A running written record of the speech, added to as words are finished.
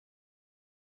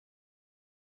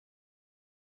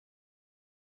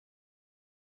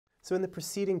So in the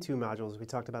preceding two modules, we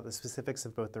talked about the specifics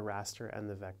of both the raster and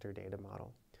the vector data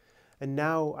model. And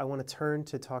now I want to turn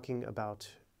to talking about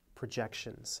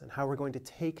projections and how we're going to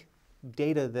take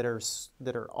data that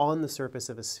are on the surface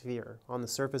of a sphere, on the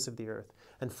surface of the Earth,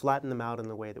 and flatten them out in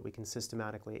the way that we can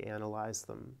systematically analyze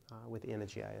them within a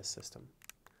GIS system.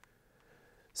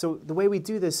 So the way we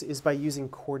do this is by using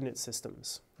coordinate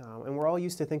systems. And we're all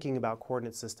used to thinking about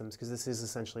coordinate systems because this is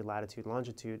essentially latitude,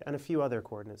 longitude, and a few other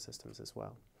coordinate systems as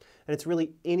well. And it's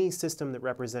really any system that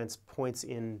represents points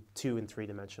in 2- and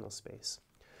 3-dimensional space.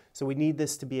 So we need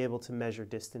this to be able to measure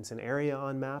distance and area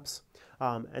on maps.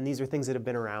 And these are things that have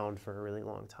been around for a really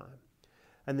long time.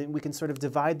 And then we can sort of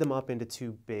divide them up into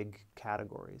two big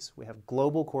categories. We have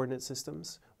global coordinate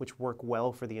systems, which work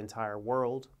well for the entire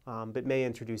world, but may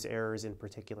introduce errors in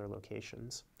particular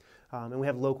locations. And we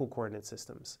have local coordinate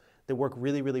systems that work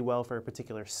really, really well for a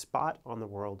particular spot on the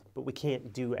world, but we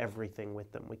can't do everything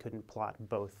with them. We couldn't plot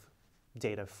both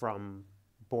data from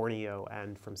Borneo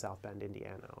and from South Bend,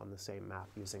 Indiana on the same map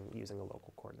using a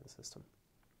local coordinate system.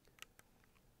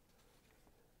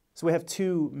 So we have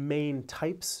two main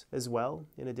types as well.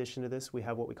 In addition to this, we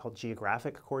have what we call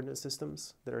geographic coordinate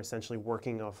systems that are essentially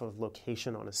working off of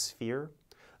location on a sphere.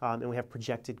 And we have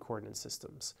projected coordinate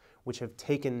systems, which have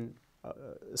taken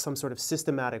some sort of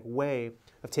systematic way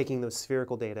of taking those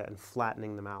spherical data and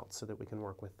flattening them out so that we can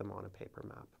work with them on a paper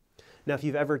map. Now, if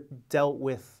you've ever dealt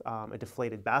with a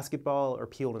deflated basketball or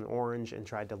peeled an orange and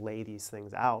tried to lay these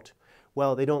things out,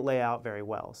 well, they don't lay out very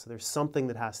well. So there's something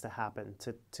that has to happen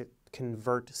to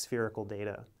convert spherical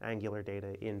data, angular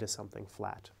data, into something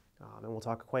flat. And we'll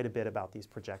talk quite a bit about these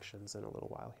projections in a little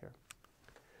while here.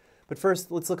 But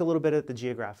first, let's look a little bit at the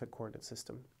geographic coordinate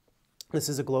system. This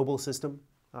is a global system.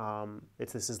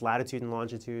 This is latitude and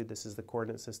longitude. This is the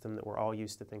coordinate system that we're all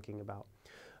used to thinking about.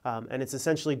 And it's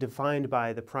essentially defined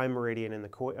by the prime meridian and the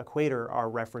equator are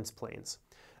reference planes.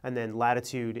 And then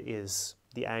latitude is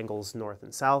the angles north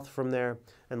and south from there,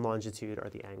 and longitude are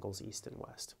the angles east and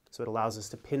west. So it allows us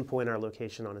to pinpoint our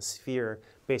location on a sphere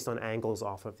based on angles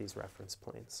off of these reference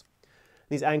planes.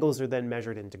 These angles are then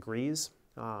measured in degrees,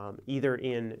 either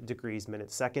in degrees,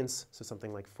 minutes, seconds, so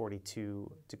something like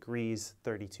 42 degrees,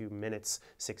 32 minutes,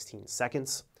 16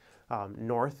 seconds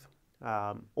north,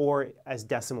 or as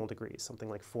decimal degrees, something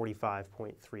like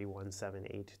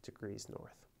 45.3178 degrees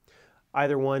north.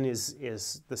 Either one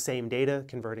is the same data.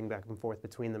 Converting back and forth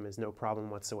between them is no problem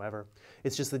whatsoever.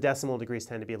 It's just the decimal degrees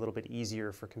tend to be a little bit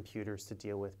easier for computers to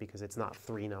deal with because it's not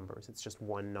 3 numbers. It's just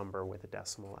 1 number with a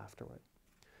decimal after it.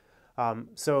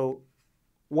 So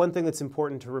one thing that's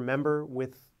important to remember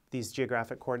with these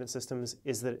geographic coordinate systems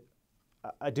is that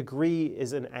a degree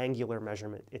is an angular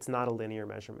measurement. It's not a linear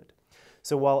measurement.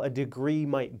 So while a degree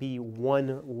might be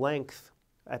 1 length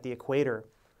at the equator,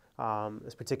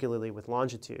 particularly with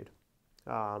longitude,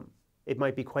 it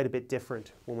might be quite a bit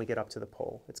different when we get up to the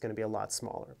pole. It's going to be a lot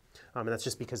smaller. And that's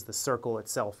just because the circle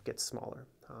itself gets smaller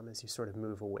as you sort of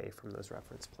move away from those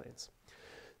reference planes.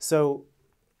 So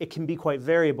it can be quite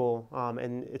variable,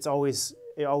 and it's always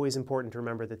important to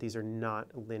remember that these are not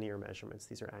linear measurements.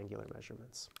 These are angular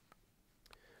measurements.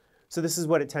 So this is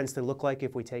what it tends to look like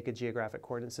if we take a geographic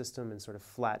coordinate system and sort of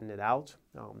flatten it out.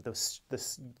 The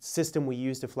system we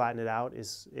use to flatten it out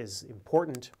is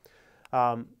important.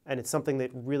 And it's something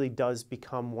that really does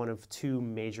become one of 2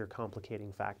 major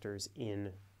complicating factors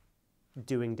in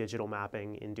doing digital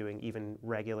mapping, in doing even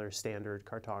regular standard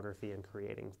cartography and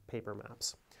creating paper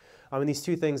maps. And these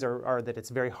 2 things are that it's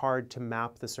very hard to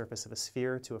map the surface of a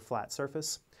sphere to a flat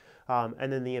surface,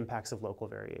 and then the impacts of local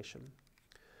variation.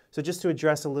 So just to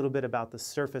address a little bit about the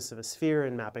surface of a sphere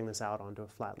and mapping this out onto a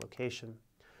flat location,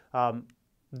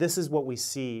 this is what we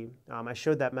see. I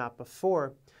showed that map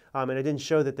before, and I didn't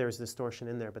show that there's distortion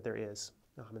in there, but there is.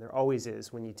 And there always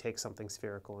is when you take something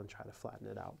spherical and try to flatten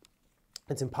it out.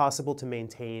 It's impossible to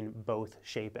maintain both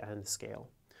shape and scale,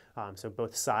 so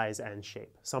both size and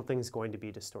shape. Something's going to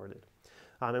be distorted.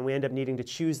 And we end up needing to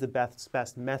choose the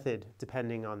best method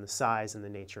depending on the size and the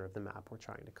nature of the map we're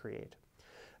trying to create.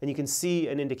 And you can see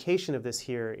an indication of this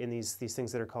here in these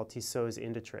things that are called Tissot's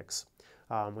inditrix,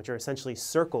 which are essentially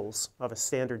circles of a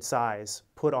standard size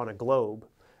put on a globe.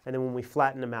 And then when we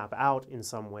flatten a map out in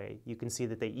some way, you can see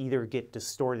that they either get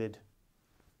distorted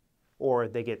or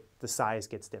the size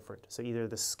gets different. So either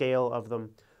the scale of them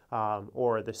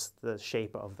or the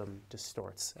shape of them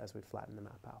distorts as we flatten the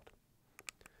map out.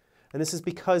 And this is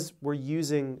because we're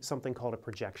using something called a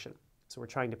projection. So we're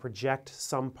trying to project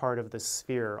some part of the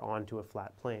sphere onto a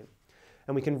flat plane.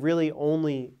 And we can really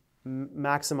only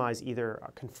maximize either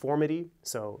conformity,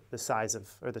 so the size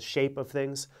of, or the shape of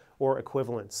things, or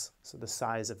equivalence, so the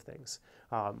size of things.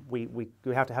 We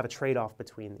have to have a trade-off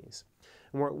between these.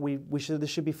 And this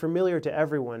should be familiar to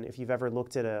everyone if you've ever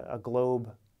looked at a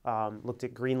globe, looked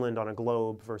at Greenland on a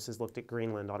globe versus looked at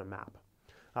Greenland on a map.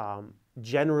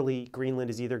 Generally, Greenland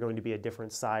is either going to be a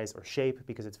different size or shape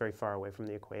because it's very far away from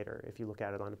the equator if you look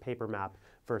at it on a paper map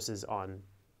versus on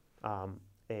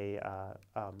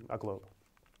a globe.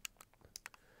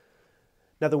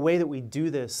 Now, the way that we do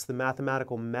this, the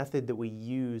mathematical method that we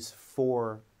use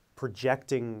for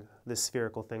projecting this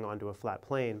spherical thing onto a flat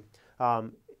plane,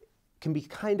 can be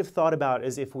kind of thought about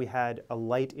as if we had a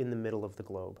light in the middle of the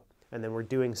globe. And then we're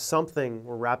doing something,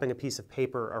 we're wrapping a piece of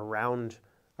paper around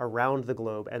the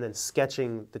globe and then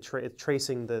sketching,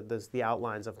 tracing the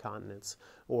outlines of continents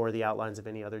or the outlines of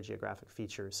any other geographic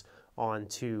features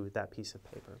onto that piece of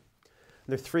paper. And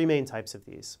there are three main types of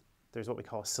these. There's what we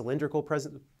call cylindrical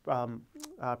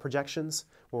projections,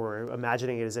 where we're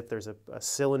imagining it as if there's a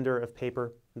cylinder of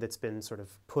paper that's been sort of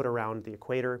put around the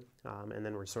equator, and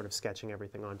then we're sort of sketching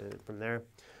everything onto it from there.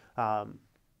 A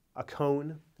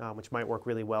cone, which might work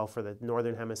really well for the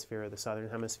northern hemisphere or the southern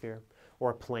hemisphere,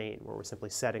 or a plane, where we're simply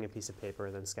setting a piece of paper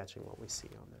and then sketching what we see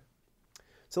on there.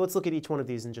 So let's look at each one of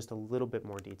these in just a little bit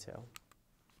more detail.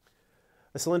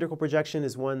 A cylindrical projection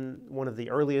is one of the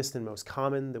earliest and most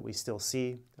common that we still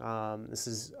see.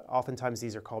 Oftentimes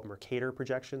these are called Mercator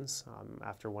projections,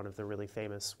 after one of the really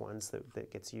famous ones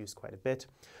that gets used quite a bit.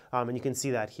 And you can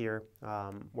see that here,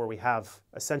 where we have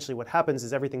essentially what happens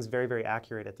is everything's very, very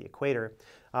accurate at the equator,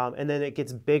 and then it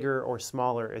gets bigger or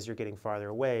smaller as you're getting farther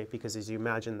away, because as you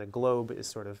imagine the globe is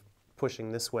sort of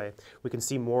pushing this way, we can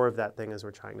see more of that thing as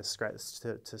we're trying to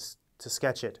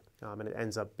sketch it, and it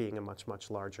ends up being a much, much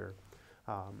larger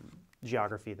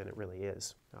geography than it really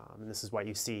is. And this is why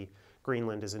you see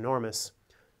Greenland is enormous.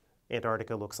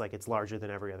 Antarctica looks like it's larger than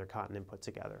every other continent put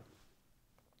together.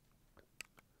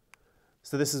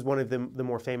 So this is one of the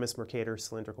more famous Mercator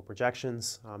cylindrical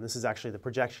projections. This is actually the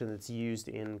projection that's used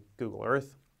in Google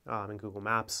Earth and Google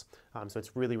Maps. So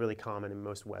it's really, really common in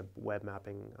most web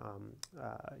mapping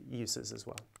uses as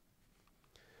well.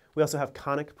 We also have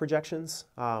conic projections,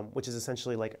 which is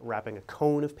essentially like wrapping a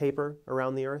cone of paper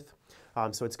around the Earth.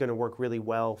 So it's going to work really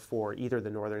well for either the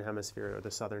northern hemisphere or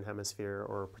the southern hemisphere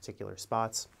or particular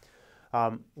spots.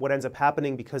 What ends up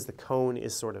happening, because the cone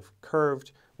is sort of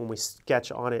curved, when we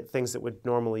sketch on it, things that would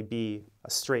normally be a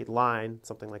straight line,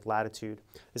 something like latitude,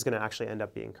 is going to actually end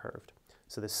up being curved.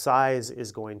 So the size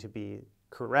is going to be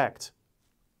correct,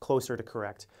 closer to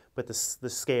correct, but the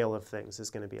scale of things is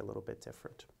going to be a little bit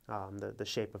different. The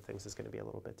shape of things is going to be a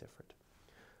little bit different.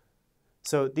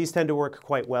 So these tend to work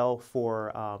quite well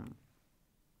for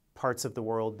parts of the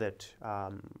world that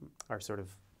are sort of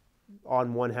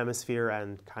on one hemisphere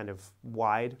and kind of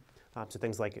wide. So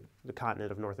things like the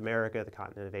continent of North America, the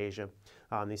continent of Asia.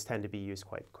 These tend to be used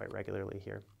quite regularly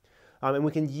here. And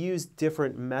we can use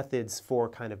different methods for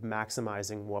kind of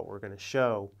maximizing what we're going to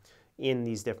show in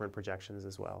these different projections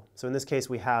as well. So in this case,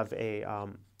 we have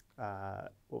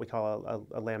what we call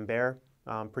a Lambert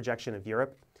projection of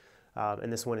Europe.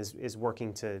 And this one is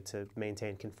working to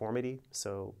maintain conformity,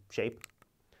 so shape.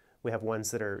 We have ones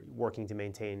that are working to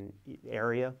maintain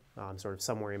area, sort of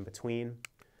somewhere in between.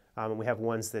 And we have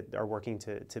ones that are working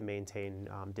to maintain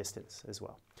distance as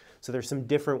well. So there's some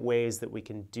different ways that we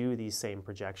can do these same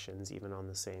projections,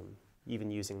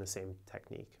 even using the same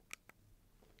technique.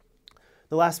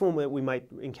 The last one that we might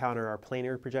encounter are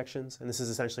planar projections, and this is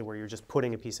essentially where you're just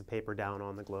putting a piece of paper down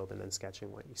on the globe and then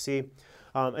sketching what you see.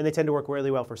 And they tend to work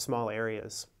really well for small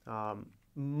areas.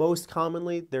 Most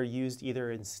commonly, they're used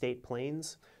either in state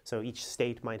planes, so each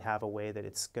state might have a way that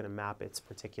it's going to map its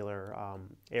particular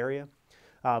area,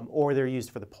 or they're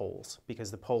used for the poles,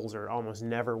 because the poles are almost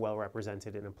never well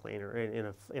represented in a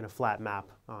planar, in a flat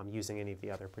map using any of the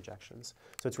other projections.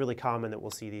 So it's really common that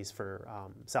we'll see these for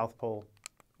South Pole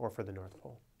or for the North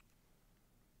Pole.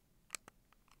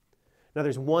 Now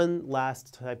there's one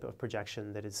last type of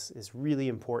projection that is really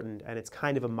important, and it's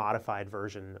kind of a modified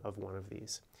version of one of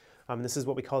these. This is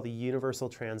what we call the Universal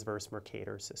Transverse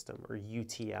Mercator System, or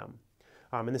UTM.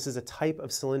 And this is a type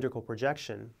of cylindrical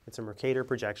projection. It's a Mercator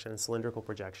projection, a cylindrical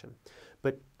projection.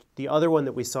 But the other one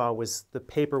that we saw was the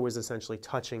paper was essentially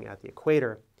touching at the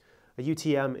equator. A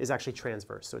UTM is actually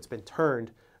transverse, so it's been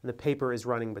turned, and the paper is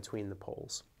running between the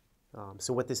poles.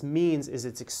 So what this means is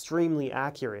it's extremely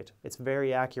accurate. It's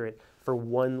very accurate for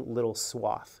one little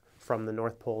swath from the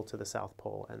North Pole to the South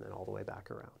Pole and then all the way back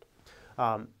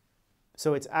around.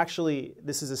 So it's actually,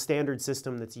 this is a standard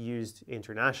system that's used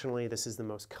internationally. This is the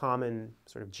most common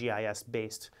sort of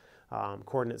GIS-based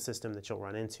coordinate system that you'll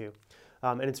run into.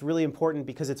 And it's really important,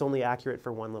 because it's only accurate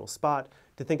for one little spot,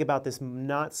 to think about this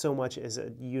not so much as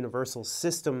a universal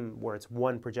system where it's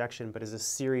one projection, but as a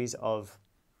series of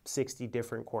 60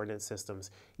 different coordinate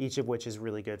systems, each of which is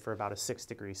really good for about a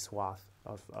 6-degree swath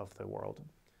of the world.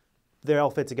 They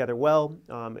all fit together well,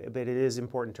 but it is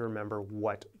important to remember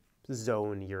what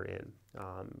zone you're in.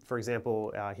 For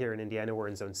example, here in Indiana, we're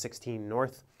in zone 16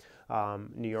 north.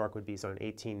 New York would be zone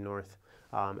 18 north.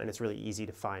 And it's really easy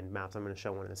to find maps. I'm going to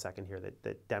show one in a second here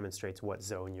that demonstrates what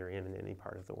zone you're in any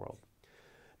part of the world.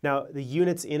 Now, the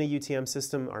units in a UTM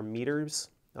system are meters,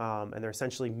 and they're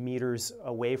essentially meters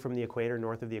away from the equator,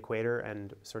 north of the equator,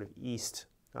 and sort of east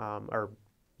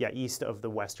of the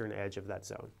western edge of that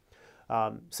zone.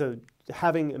 So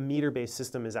having a meter-based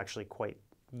system is actually quite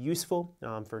useful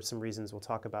for some reasons we'll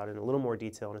talk about in a little more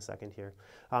detail in a second here.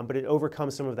 But it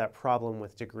overcomes some of that problem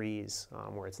with degrees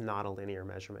where it's not a linear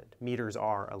measurement. Meters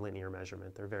are a linear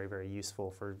measurement. They're very, very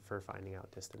useful for finding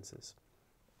out distances.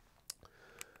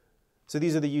 So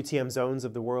these are the UTM zones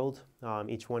of the world.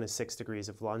 Each one is 6 degrees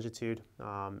of longitude,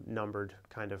 numbered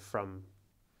kind of from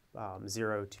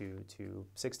 0 to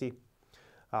 60.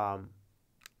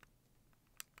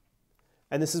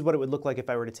 And this is what it would look like if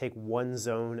I were to take one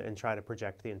zone and try to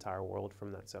project the entire world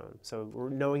from that zone. So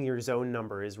knowing your zone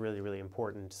number is really, really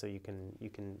important so you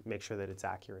can make sure that it's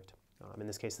accurate. In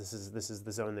this case, this is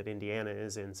the zone that Indiana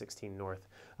is in, 16 north.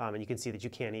 And you can see that you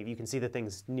can see the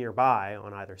things nearby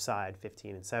on either side,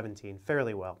 15 and 17,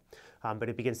 fairly well. But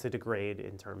it begins to degrade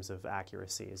in terms of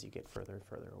accuracy as you get further and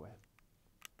further away.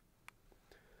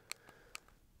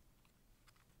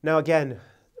 Now again,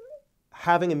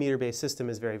 having a meter-based system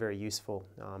is very, very useful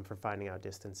for finding out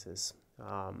distances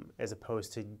as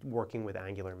opposed to working with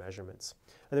angular measurements.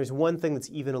 And there's one thing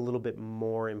that's even a little bit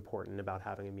more important about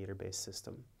having a meter-based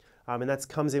system, and that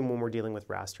comes in when we're dealing with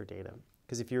raster data.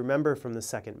 Because if you remember from the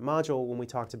second module, when we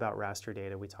talked about raster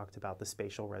data, we talked about the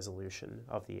spatial resolution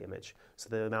of the image, so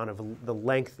the amount of the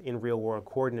length in real-world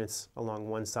coordinates along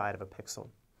one side of a pixel.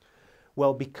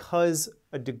 Well, because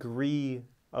a degree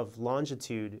of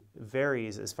longitude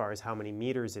varies as far as how many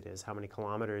meters it is, how many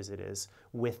kilometers it is,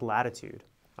 with latitude.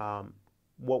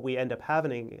 What we end up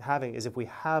having is if we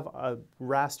have a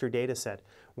raster data set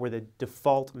where the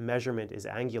default measurement is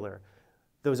angular,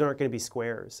 those aren't going to be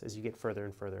squares as you get further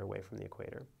and further away from the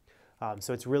equator.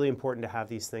 So it's really important to have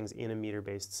these things in a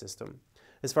meter-based system.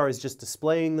 As far as just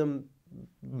displaying them,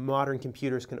 modern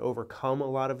computers can overcome a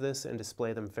lot of this and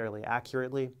display them fairly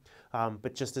accurately.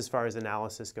 But just as far as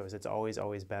analysis goes, it's always,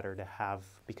 always better to have,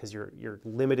 because you're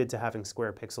limited to having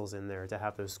square pixels in there, to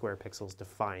have those square pixels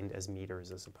defined as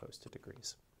meters as opposed to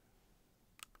degrees.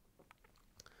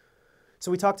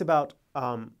 So we talked about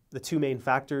the two main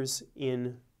factors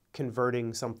in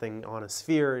converting something on a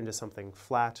sphere into something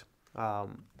flat.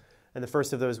 And the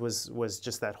first of those was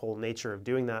just that whole nature of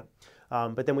doing that.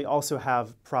 But then we also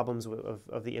have problems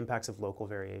of the impacts of local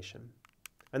variation.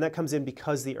 And that comes in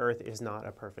because the Earth is not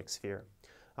a perfect sphere.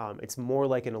 It's more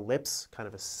like an ellipse, kind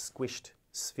of a squished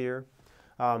sphere.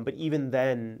 But even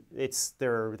then,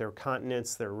 there are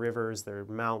continents, there are rivers, there are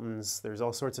mountains, there's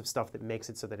all sorts of stuff that makes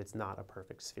it so that it's not a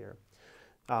perfect sphere.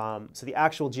 So the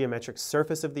actual geometric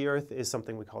surface of the Earth is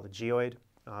something we call the geoid.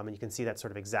 And you can see that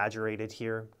sort of exaggerated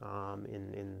here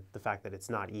in the fact that it's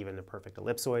not even a perfect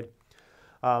ellipsoid.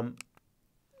 And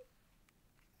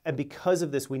because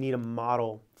of this, we need a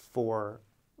model for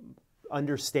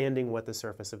understanding what the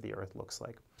surface of the Earth looks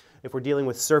like. If we're dealing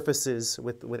with surfaces,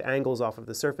 with angles off of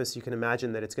the surface, you can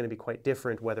imagine that it's going to be quite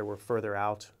different whether we're further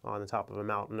out on the top of a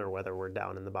mountain or whether we're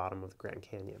down in the bottom of the Grand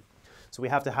Canyon. So we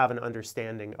have to have an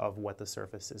understanding of what the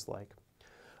surface is like.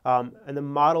 And the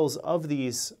models of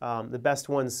these, the best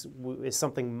ones is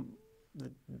something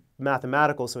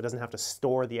mathematical, so it doesn't have to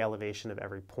store the elevation of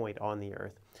every point on the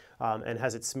Earth, and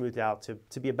has it smoothed out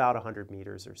to be about 100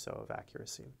 meters or so of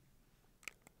accuracy.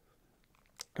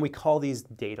 We call these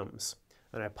datums.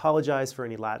 And I apologize for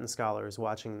any Latin scholars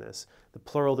watching this. The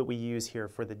plural that we use here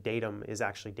for the datum is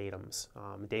actually datums.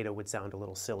 Data would sound a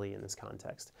little silly in this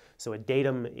context. So a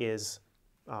datum is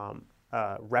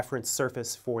a reference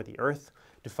surface for the Earth,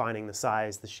 defining the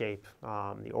size, the shape,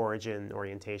 the origin,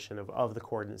 orientation of the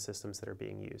coordinate systems that are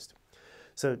being used.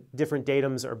 So different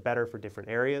datums are better for different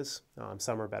areas.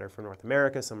 Some are better for North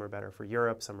America, some are better for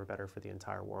Europe, some are better for the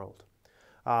entire world.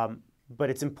 But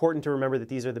it's important to remember that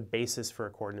these are the basis for a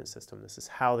coordinate system. This is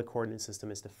how the coordinate system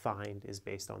is defined, is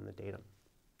based on the datum.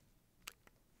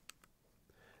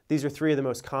 These are three of the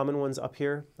most common ones up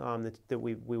here that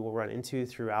we will run into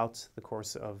throughout the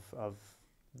course of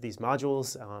these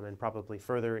modules and probably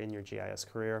further in your GIS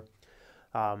career.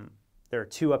 There are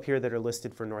two up here that are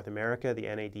listed for North America, the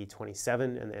NAD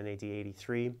 27 and the NAD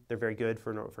 83. They're very good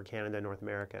for Canada, North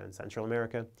America, and Central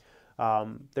America.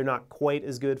 They're not quite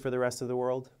as good for the rest of the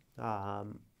world.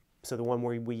 So the one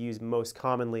we use most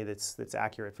commonly that's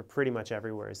accurate for pretty much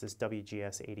everywhere is this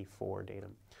WGS 84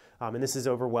 datum. And this is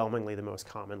overwhelmingly the most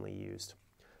commonly used.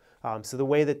 So the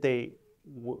way that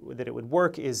it would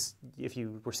work is if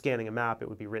you were scanning a map, it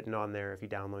would be written on there. If you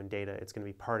download data, it's going to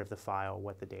be part of the file,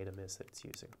 what the datum is that it's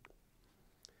using.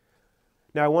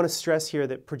 Now I want to stress here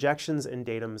that projections and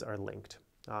datums are linked.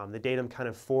 The datum kind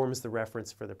of forms the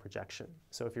reference for the projection.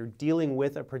 So if you're dealing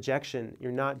with a projection,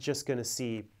 you're not just going to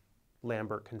see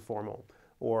Lambert conformal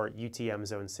or UTM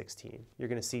zone 16. You're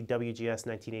going to see WGS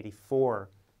 1984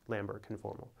 Lambert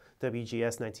conformal,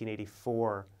 WGS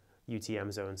 1984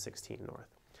 UTM zone 16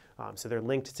 north. So they're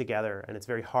linked together, and it's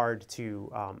very hard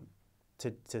to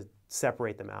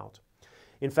separate them out.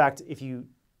 In fact, if you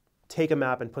take a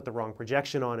map and put the wrong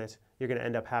projection on it, you're going to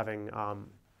end up having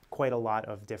quite a lot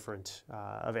of different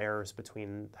of errors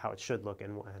between how it should look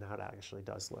and how it actually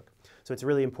does look. So it's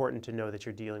really important to know that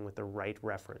you're dealing with the right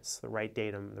reference, the right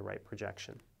datum, the right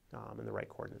projection, and the right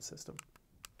coordinate system.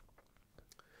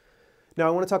 Now I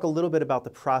want to talk a little bit about the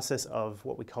process of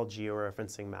what we call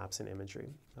georeferencing maps and imagery.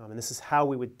 And this is how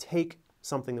we would take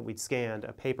something that we'd scanned,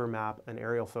 a paper map, an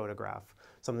aerial photograph,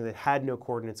 something that had no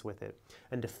coordinates with it,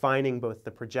 and defining both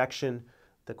the projection,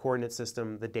 the coordinate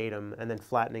system, the datum, and then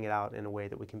flattening it out in a way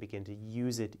that we can begin to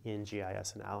use it in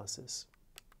GIS analysis.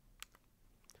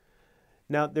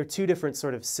 Now, there are two different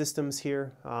sort of systems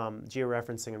here,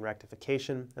 georeferencing and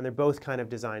rectification, and they're both kind of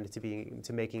designed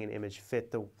to making an image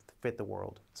fit the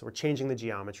world. So we're changing the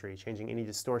geometry, changing any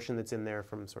distortion that's in there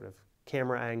from sort of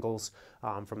camera angles,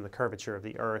 from the curvature of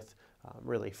the Earth,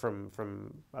 really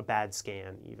from a bad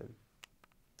scan even.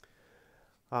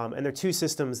 And there are two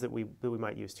systems that we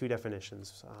might use, two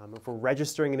definitions. If we're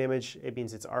registering an image, it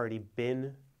means it's already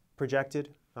been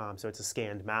projected. So it's a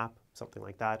scanned map, something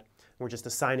like that. We're just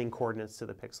assigning coordinates to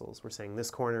the pixels. We're saying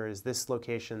this corner is this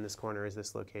location, this corner is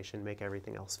this location, make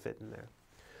everything else fit in there.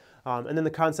 And then the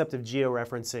concept of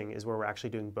georeferencing is where we're actually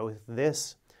doing both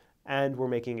this and we're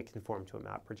making it conform to a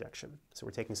map projection. So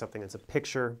we're taking something that's a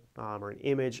picture or an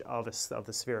image of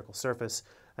the spherical surface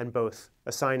and both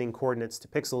assigning coordinates to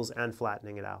pixels and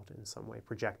flattening it out in some way,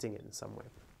 projecting it in some way.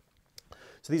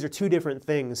 So these are two different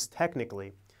things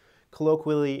technically.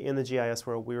 Colloquially in the GIS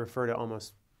world, we refer to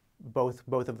almost both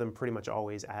of them pretty much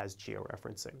always as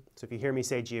georeferencing. So if you hear me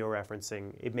say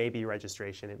georeferencing, it may be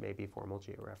registration, it may be formal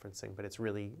georeferencing, but it's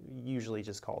really usually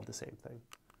just called the same thing.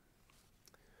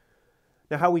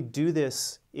 Now how we do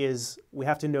this is we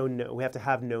have to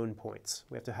have known points.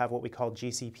 We have to have what we call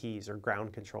GCPs or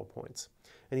ground control points.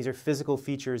 And these are physical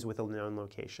features with a known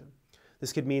location.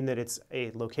 This could mean that it's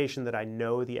a location that I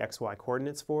know the XY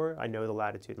coordinates for, I know the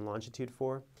latitude and longitude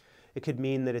for. It could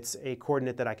mean that it's a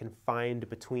coordinate that I can find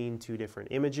between two different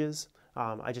images.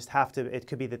 It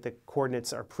could be that the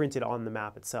coordinates are printed on the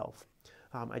map itself.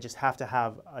 I just have to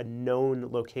have a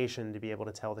known location to be able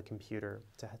to tell the computer,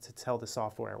 to tell the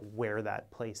software where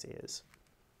that place is.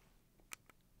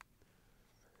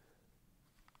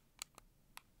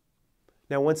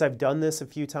 Now once I've done this a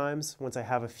few times, once I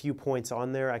have a few points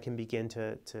on there, I can begin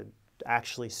to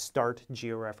actually start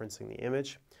georeferencing the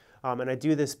image. And I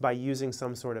do this by using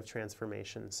some sort of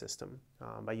transformation system,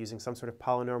 by using some sort of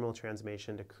polynomial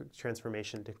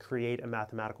transformation to create a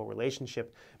mathematical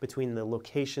relationship between the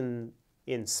location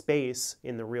in space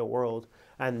in the real world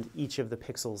and each of the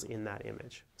pixels in that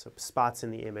image. So spots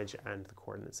in the image and the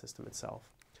coordinate system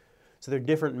itself. So there are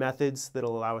different methods that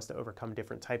will allow us to overcome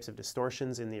different types of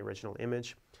distortions in the original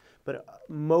image. But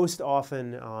most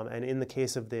often, and in the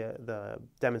case of the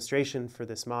demonstration for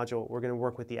this module, we're going to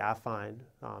work with the affine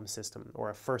system,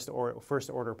 or a first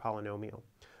order polynomial,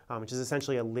 which is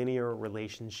essentially a linear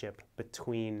relationship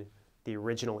between the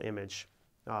original image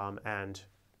and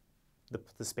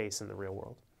the space in the real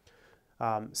world.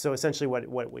 So essentially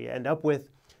what we end up with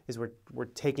is we're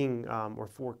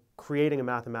creating a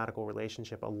mathematical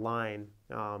relationship, a line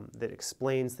that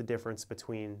explains the difference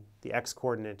between the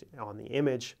x-coordinate on the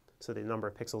image, so the number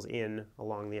of pixels in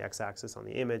along the x-axis on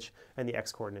the image, and the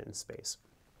x-coordinate in space.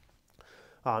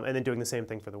 And then doing the same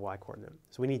thing for the y-coordinate.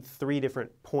 So we need 3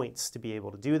 different points to be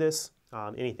able to do this.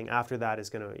 Anything after that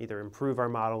is going to either improve our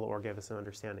model or give us an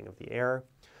understanding of the error.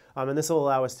 And this will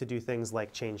allow us to do things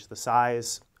like change the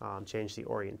size, change the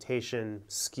orientation,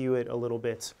 skew it a little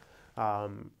bit,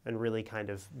 and really kind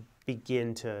of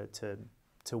begin to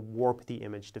warp the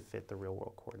image to fit the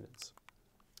real-world coordinates.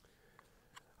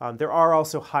 There are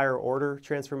also higher order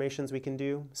transformations we can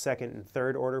do, second and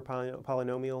third order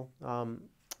polynomial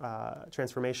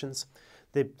transformations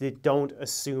that don't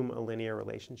assume a linear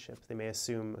relationship. They may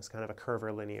assume as kind of a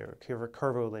curvilinear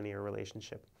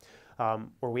relationship.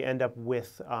 or we end up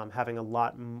with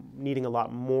needing a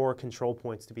lot more control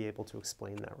points to be able to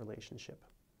explain that relationship.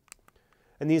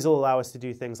 And these will allow us to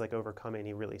do things like overcome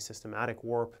any really systematic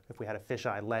warp. If we had a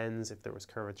fisheye lens, if there was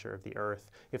curvature of the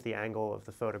Earth, if the angle of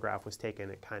the photograph was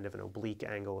taken at kind of an oblique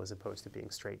angle as opposed to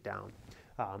being straight down.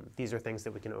 These are things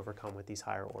that we can overcome with these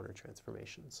higher order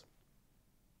transformations.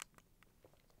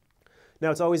 Now,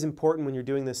 it's always important when you're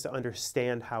doing this to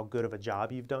understand how good of a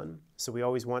job you've done. So we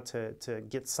always want to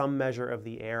get some measure of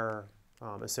the error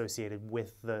associated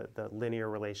with the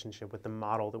linear relationship, with the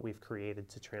model that we've created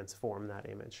to transform that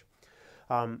image.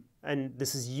 And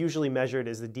this is usually measured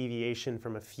as the deviation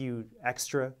from a few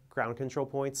extra ground control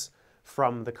points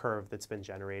from the curve that's been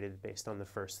generated based on the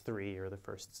first 3 or the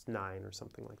first 9 or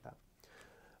something like that.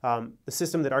 The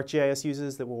system that ArcGIS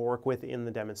uses that we'll work with in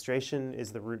the demonstration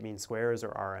is the root mean squares, or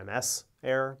RMS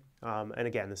error. And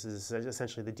again, this is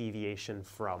essentially the deviation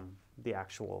from the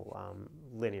actual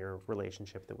linear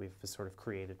relationship that we've sort of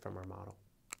created from our model.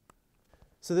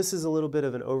 So this is a little bit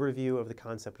of an overview of the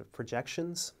concept of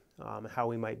projections. How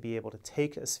we might be able to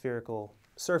take a spherical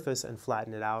surface and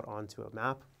flatten it out onto a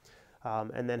map,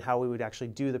 and then how we would actually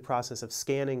do the process of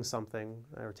scanning something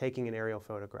or taking an aerial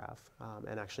photograph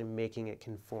and actually making it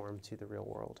conform to the real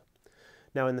world.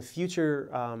 Now in the future,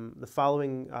 the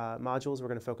following modules, we're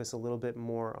going to focus a little bit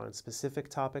more on specific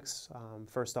topics,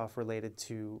 first off related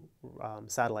to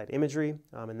satellite imagery,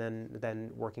 and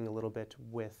then working a little bit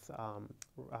with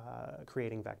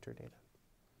creating vector data.